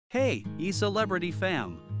Hey, e-celebrity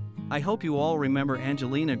fam! I hope you all remember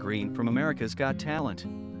Angelina Green from America's Got Talent.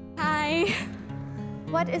 Hi,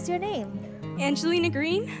 What is your name? Angelina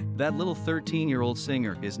Green. That little 13-year-old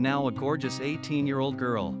singer is now a gorgeous 18-year-old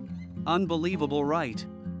girl. Unbelievable, right?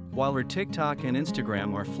 While her TikTok and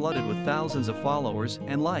Instagram are flooded with thousands of followers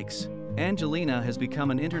and likes, Angelina has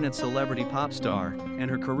become an internet celebrity pop star,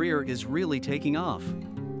 and her career is really taking off.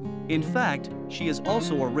 In fact, she is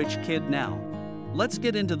also a rich kid now. Let's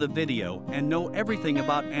get into the video and know everything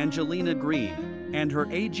about Angelina Green and her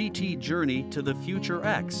AGT journey to the Future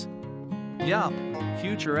X. Yup,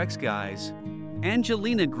 Future X guys.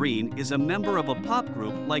 Angelina Green is a member of a pop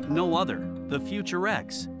group like no other, the Future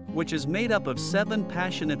X, which is made up of 7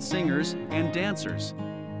 passionate singers and dancers.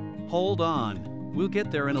 Hold on, we'll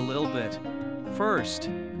get there in a little bit. First,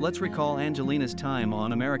 let's recall Angelina's time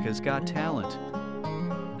on America's Got Talent.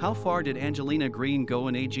 How far did Angelina Green go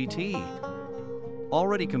in AGT?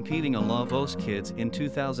 Already competing on Voz Kids in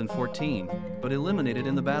 2014, but eliminated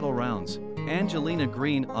in the battle rounds, Angelina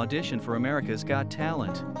Green auditioned for America's Got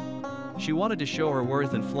Talent. She wanted to show her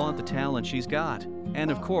worth and flaunt the talent she's got, and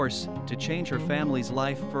of course, to change her family's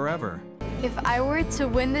life forever. If I were to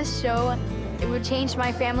win this show, it would change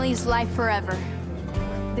my family's life forever.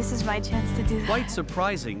 This is my chance to do that. Quite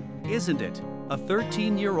surprising, isn't it? A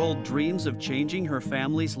 13-year-old dreams of changing her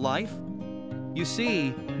family's life? You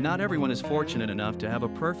see, not everyone is fortunate enough to have a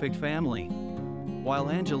perfect family. While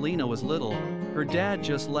Angelina was little, her dad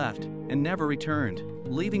just left and never returned,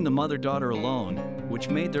 leaving the mother-daughter alone, which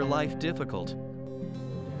made their life difficult.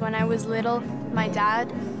 When I was little, my dad,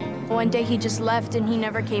 one day he just left and he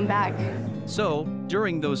never came back. So,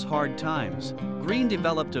 during those hard times, Green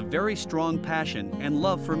developed a very strong passion and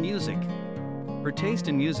love for music. Her taste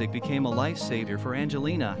in music became a life savior for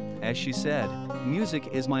Angelina, as she said, "Music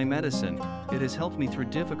is my medicine. It has helped me through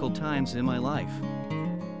difficult times in my life.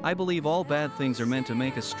 I believe all bad things are meant to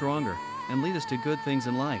make us stronger and lead us to good things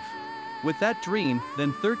in life." With that dream,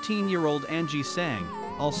 then 13-year-old Angie sang,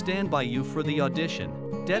 "I'll Stand By You" for the audition,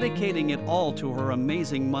 dedicating it all to her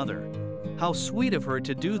amazing mother. How sweet of her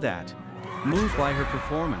to do that. Moved by her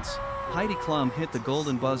performance, Heidi Klum hit the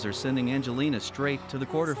golden buzzer, sending Angelina straight to the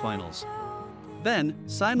quarterfinals. Then,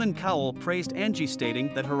 Simon Cowell praised Angie,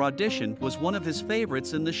 stating that her audition was one of his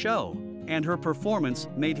favorites in the show, and her performance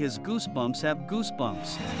made his goosebumps have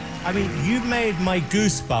goosebumps. I mean, you made my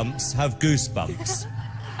goosebumps have goosebumps.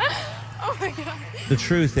 Oh my God. The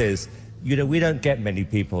truth is, you know, we don't get many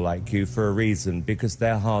people like you for a reason, because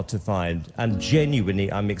they're hard to find. And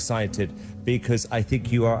genuinely, I'm excited because I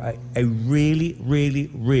think you are a really, really,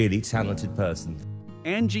 really talented person.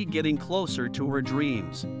 Angie, getting closer to her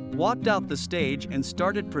dreams, walked out the stage and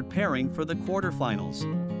started preparing for the quarterfinals.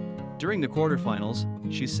 During the quarterfinals,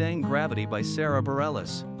 she sang "Gravity" by Sara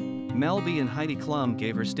Bareilles. Mel B and Heidi Klum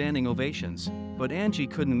gave her standing ovations, but Angie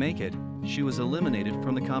couldn't make it. She was eliminated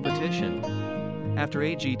from the competition. After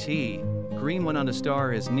AGT, Green went on to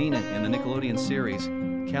star as Nina in the Nickelodeon series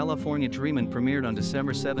California Dreamin', premiered on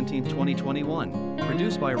December 17, 2021,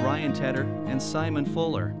 produced by Ryan Tedder and Simon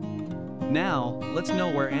Fuller. Now, let's know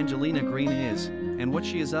where Angelina Green is and what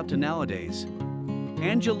she is up to nowadays.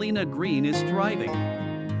 Angelina Green is thriving.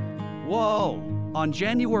 Whoa! On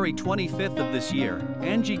January 25th of this year,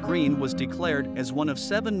 Angie Green was declared as one of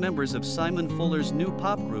 7 members of Simon Fuller's new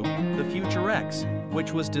pop group, the Future X,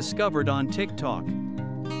 which was discovered on TikTok.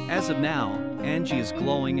 As of now, Angie is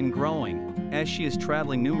glowing and growing, as she is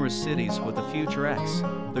traveling numerous cities with the Future X.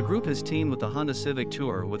 The group has teamed with the Honda Civic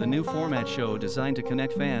Tour with a new format show designed to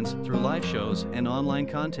connect fans through live shows and online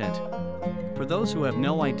content. For those who have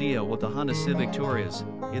no idea what the Honda Civic Tour is,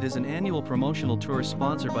 it is an annual promotional tour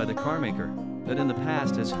sponsored by the carmaker that in the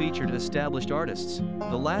past has featured established artists.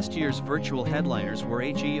 The last year's virtual headliners were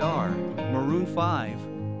H.E.R., Maroon 5,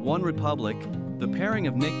 One Republic, the pairing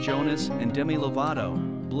of Nick Jonas and Demi Lovato,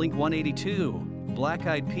 Blink-182, Black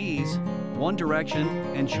Eyed Peas, One Direction,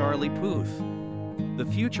 and Charlie Puth. The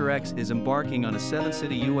Future X is embarking on a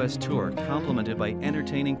 7-city U.S. tour complemented by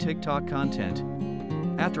entertaining TikTok content.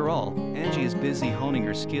 After all, Angie is busy honing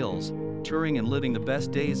her skills, touring and living the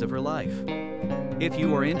best days of her life. If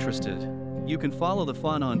you are interested, you can follow the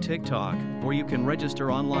fun on TikTok, or you can register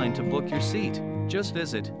online to book your seat. Just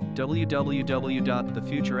visit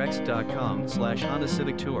www.thefuturex.com/Honda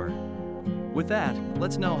Civic Tour. With that,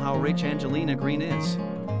 let's know how rich Angelina Green is.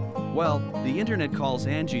 Well, the internet calls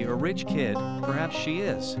Angie a rich kid, perhaps she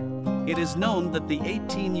is. It is known that the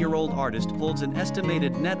 18-year-old artist holds an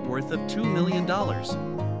estimated net worth of $2 million.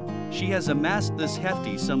 She has amassed this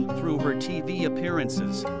hefty sum through her TV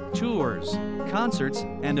appearances, tours, concerts,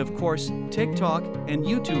 and of course, TikTok and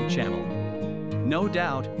YouTube channel. No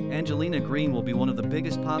doubt, Angelina Green will be one of the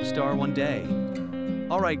biggest pop star one day.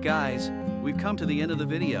 Alright guys, we've come to the end of the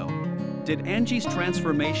video. Did Angie's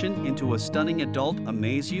transformation into a stunning adult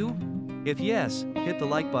amaze you? If yes, hit the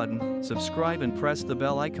like button, subscribe and press the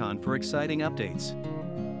bell icon for exciting updates.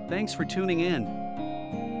 Thanks for tuning in.